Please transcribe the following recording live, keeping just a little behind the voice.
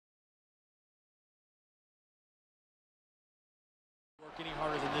Work any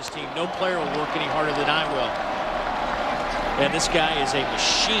harder than this team. No player will work any harder than I will. And this guy is a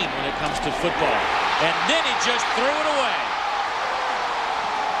machine when it comes to football. And then he just threw it away.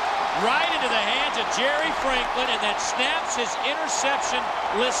 Right into the hands of Jerry Franklin, and that snaps his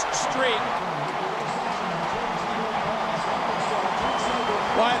interception-less streak.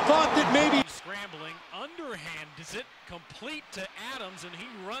 Well, I thought that maybe scrambling, underhands it, complete to Adams, and he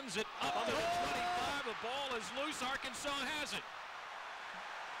runs it up to the 25. The ball is loose. Arkansas has it.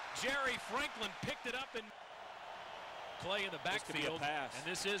 Jerry Franklin picked it up and Clay in the backfield, and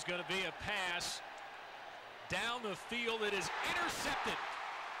this is going to be a pass down the field. It is intercepted.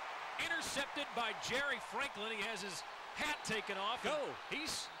 Intercepted by Jerry Franklin. He has his hat taken off.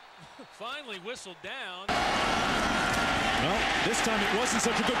 He's finally whistled down. well, this time it wasn't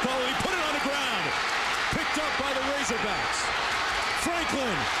such a good call. He put it on the ground. Picked up by the Razorbacks.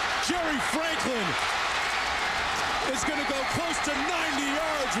 Franklin, Jerry Franklin is going to go close to 90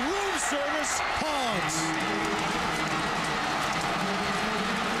 yards. Room service, Hogs.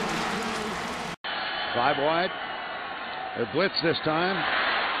 5 wide. They blitz this time.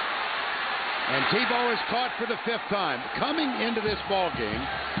 And Tebow is caught for the 5th time. Coming into this ball game,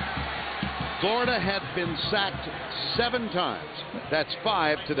 Florida had been sacked 7 times. That's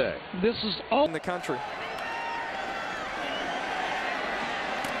 5 today. This is all in the country.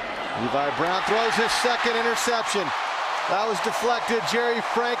 Levi Brown throws his 2nd interception. That was deflected. Jerry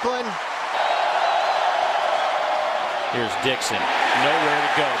Franklin. Here's Dixon. Nowhere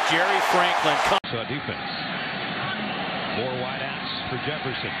to go. Jerry Franklin comes. Defense. More wide outs for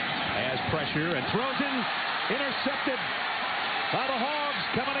Jefferson. Has pressure and throws in. Intercepted by the Hogs.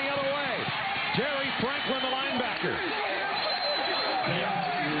 Coming the other way. Jerry Franklin, the linebacker.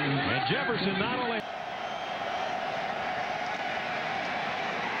 And Jefferson not only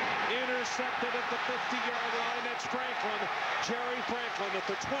intercepted at the 50-yard line. That's Franklin. Jerry Franklin at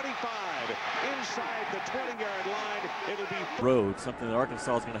the 25. Inside the 20-yard line. It'll be road, something that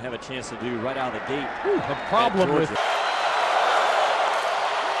Arkansas is going to have a chance to do right out of the gate. The problem with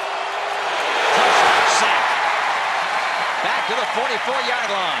back to the 44-yard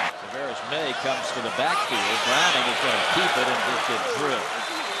line. Tavares May comes to the backfield. Browning is going to keep it and just get drilled.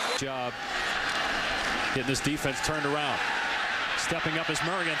 Job getting this defense turned around. Stepping up is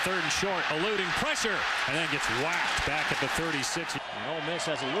Murray on 3rd and short, eluding pressure, and then gets whacked back at the 36. And Ole Miss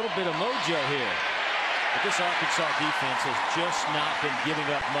has a little bit of mojo here. But this Arkansas defense has just not been giving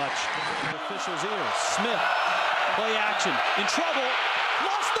up much. the officials' ears. Smith, play action, in trouble,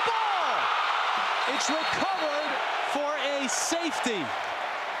 lost the ball. It's recovered for a safety.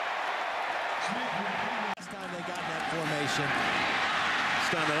 Last time they got in that formation. This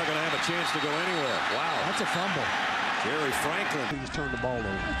time they're not going to have a chance to go anywhere. Wow. That's a fumble. Jerry Franklin. He's turned the ball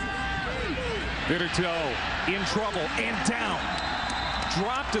over. Bittertoe in trouble and down.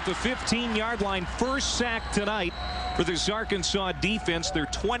 Dropped at the 15-yard line. First sack tonight for this Arkansas defense. They're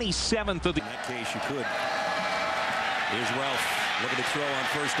 27th of the. In that case, you could. Here's Ralph looking to throw on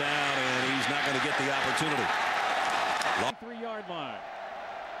 1st down, and he's not going to get the opportunity. 3-yard line.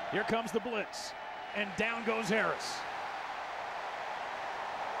 Here comes the blitz. And down goes Harris.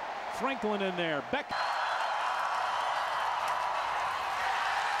 Franklin in there. Beck.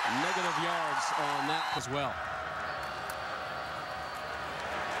 Negative yards on that as well.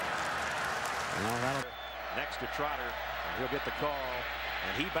 Next to Trotter. He'll get the call,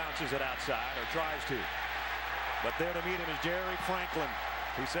 and he bounces it outside, or tries to. But there to meet him is Jerry Franklin.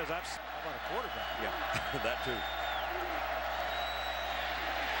 He says, How about a quarterback? Yeah, that too.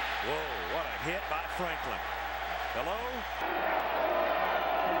 Whoa, what a hit by Franklin. Hello?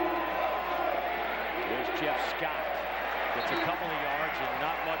 There's Jeff Scott. Gets a couple of yards and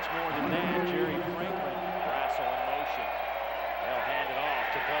not much more than that. Jerry Franklin, Brassel in motion. They'll hand it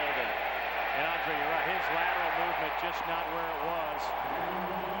off to Bolden. And Andre, you're right, his lateral movement just not where it was.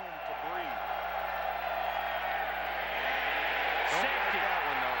 To breathe. Safety. That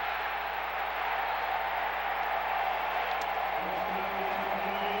one, though.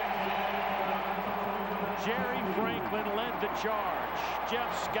 Jerry Franklin led the charge.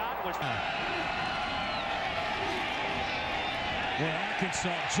 Jeff Scott was. Well,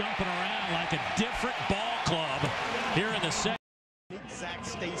 Arkansas jumping around like a different ball club here in the second. Zach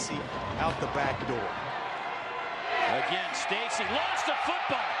Stacy out the back door. Again, Stacy lost the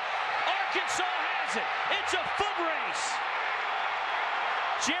football. Arkansas has it. It's a foot race.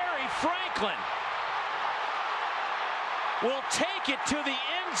 Jerry Franklin will take it to the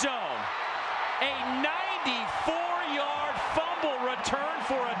end zone. A 94-yard fumble return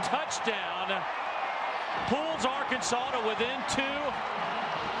for a touchdown. Pulls Arkansas to within 2.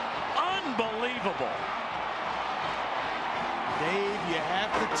 Unbelievable. Dave, you have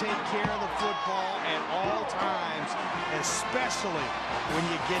to take care of the football at all times, especially when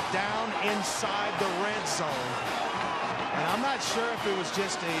you get down inside the red zone. And I'm not sure if it was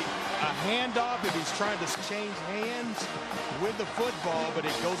just a handoff, if he's trying to change hands with the football, but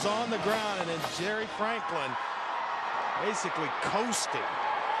it goes on the ground, and then Jerry Franklin basically coasting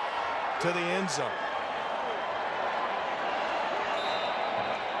to the end zone.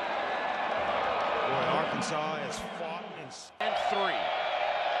 Boy, Arkansas has fought and 3.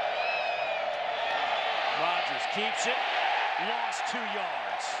 Rodgers keeps it, lost 2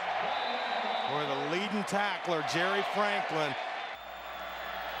 yards. For the leading tackler, Jerry Franklin.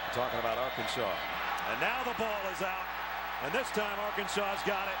 Talking about Arkansas. And now the ball is out. And this time Arkansas's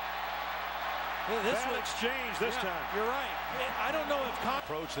got it. Bad exchange this time. You're right. I don't know if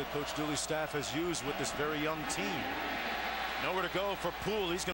approach that Coach Dooley's staff has used with this very young team. Nowhere to go for Poole. He's going